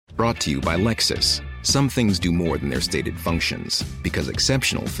Brought to you by Lexus. Some things do more than their stated functions, because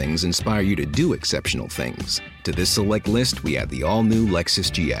exceptional things inspire you to do exceptional things. To this select list, we add the all-new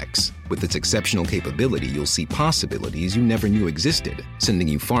Lexus GX. With its exceptional capability, you'll see possibilities you never knew existed, sending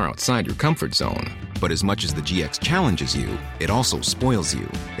you far outside your comfort zone. But as much as the GX challenges you, it also spoils you.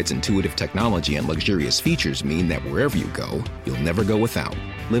 Its intuitive technology and luxurious features mean that wherever you go, you'll never go without.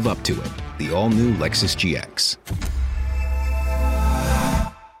 Live up to it. The all-new Lexus GX.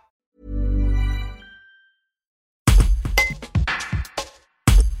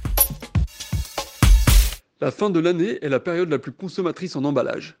 La fin de l'année est la période la plus consommatrice en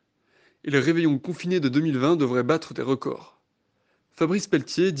emballage. Et les réveillons confinés de 2020 devraient battre des records. Fabrice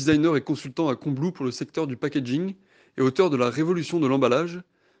Pelletier, designer et consultant à Combloux pour le secteur du packaging et auteur de La Révolution de l'emballage,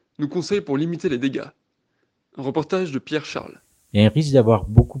 nous conseille pour limiter les dégâts. Un reportage de Pierre Charles. Il y a un risque d'avoir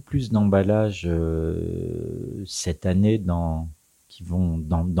beaucoup plus d'emballages cette année qui vont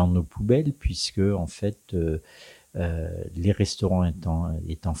dans nos poubelles, puisque en fait les restaurants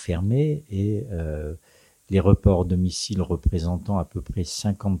étant fermés et les repas hors domicile représentant à peu près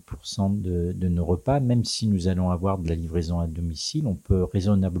 50% de nos repas, même si nous allons avoir de la livraison à domicile, on peut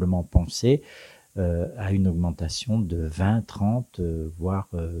raisonnablement penser à une augmentation de 20, 30, voire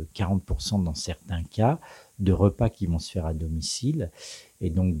 40% dans certains cas, de repas qui vont se faire à domicile, et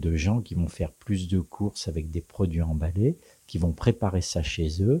donc de gens qui vont faire plus de courses avec des produits emballés, qui vont préparer ça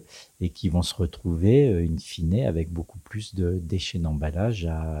chez eux, et qui vont se retrouver, in fine, avec beaucoup plus de déchets d'emballage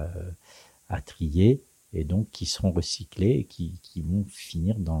à trier, et donc qui seront recyclés et qui vont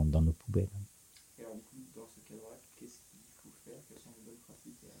finir dans nos poubelles. Et alors du coup, dans ce cadre-là, qu'est-ce qu'il faut faire? Quelles sont les bonnes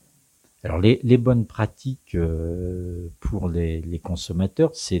pratiques? Alors les bonnes pratiques pour les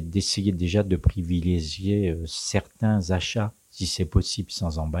consommateurs, c'est d'essayer déjà de privilégier certains achats, si c'est possible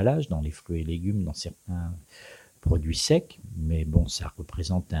sans emballage, dans les fruits et légumes, dans certains produits secs, mais bon, ça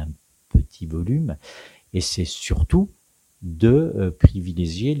représente un petit volume, et c'est surtout de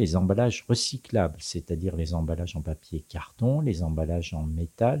privilégier les emballages recyclables, c'est-à-dire les emballages en papier carton, les emballages en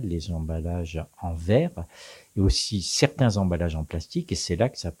métal, les emballages en verre, et aussi certains emballages en plastique, et c'est là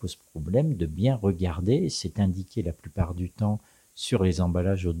que ça pose problème de bien regarder, c'est indiqué la plupart du temps sur les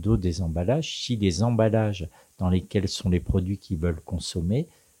emballages, au dos des emballages, si les emballages dans lesquels sont les produits qu'ils veulent consommer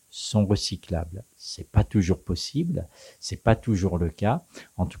sont recyclables. C'est pas toujours possible, c'est pas toujours le cas.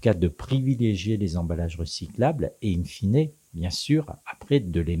 En tout cas, de privilégier les emballages recyclables et in fine, bien sûr, après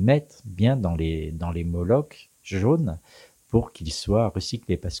de les mettre bien dans les molocs jaunes pour qu'ils soient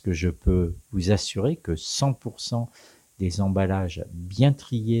recyclés. Parce que je peux vous assurer que 100% des emballages bien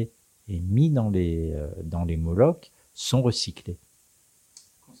triés et mis dans les molocs sont recyclés.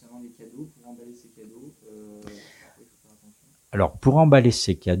 Concernant les cadeaux, pour emballer ces cadeaux, alors, pour emballer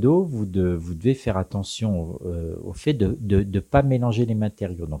ces cadeaux, vous devez faire attention au fait de pas mélanger les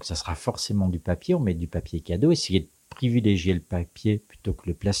matériaux. Donc, ça sera forcément du papier. On met du papier cadeau. Essayez de privilégier le papier plutôt que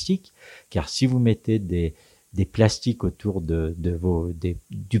le plastique, car si vous mettez des plastiques autour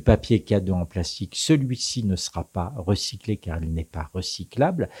du papier cadeau en plastique, celui-ci ne sera pas recyclé car il n'est pas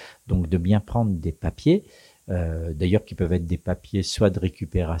recyclable. Donc, de bien prendre des papiers. D'ailleurs qui peuvent être des papiers soit de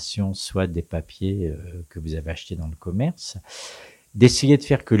récupération, soit des papiers que vous avez achetés dans le commerce. D'essayer de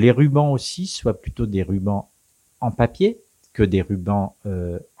faire que les rubans aussi soient plutôt des rubans en papier que des rubans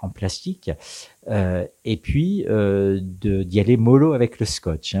en plastique. Et puis d'y aller mollo avec le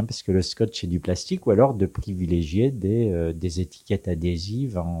scotch, parce que le scotch est du plastique, ou alors de privilégier des étiquettes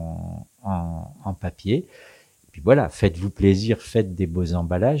adhésives en papier. Puis voilà, faites-vous plaisir, faites des beaux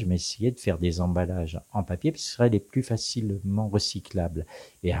emballages, mais essayez de faire des emballages en papier, parce que ce sera les plus facilement recyclables.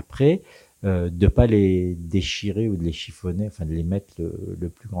 Et après, de pas les déchirer ou de les chiffonner, enfin de les mettre le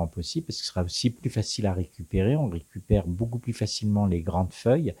plus grand possible, parce que ce sera aussi plus facile à récupérer. On récupère beaucoup plus facilement les grandes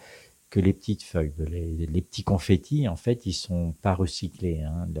feuilles que les petites feuilles. Les petits confettis, en fait, ils sont pas recyclés.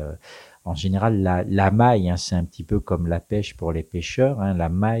 En général, la maille, c'est un petit peu comme la pêche pour les pêcheurs. La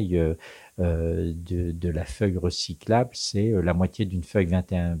maille de la feuille recyclable, c'est la moitié d'une feuille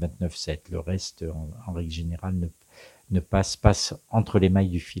 21-29-7. Le reste, en règle générale, ne passe entre les mailles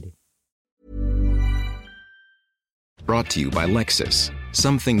du filet. Brought to you by Lexus.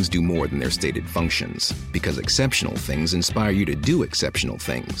 Some things do more than their stated functions, because exceptional things inspire you to do exceptional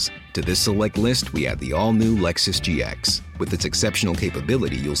things. To this select list, we add the all-new Lexus GX. With its exceptional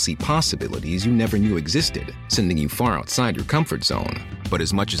capability, you'll see possibilities you never knew existed, sending you far outside your comfort zone. But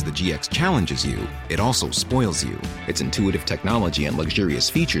as much as the GX challenges you, it also spoils you. Its intuitive technology and luxurious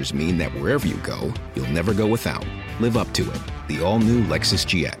features mean that wherever you go, you'll never go without. Live up to it. The all-new Lexus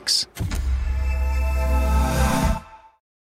GX.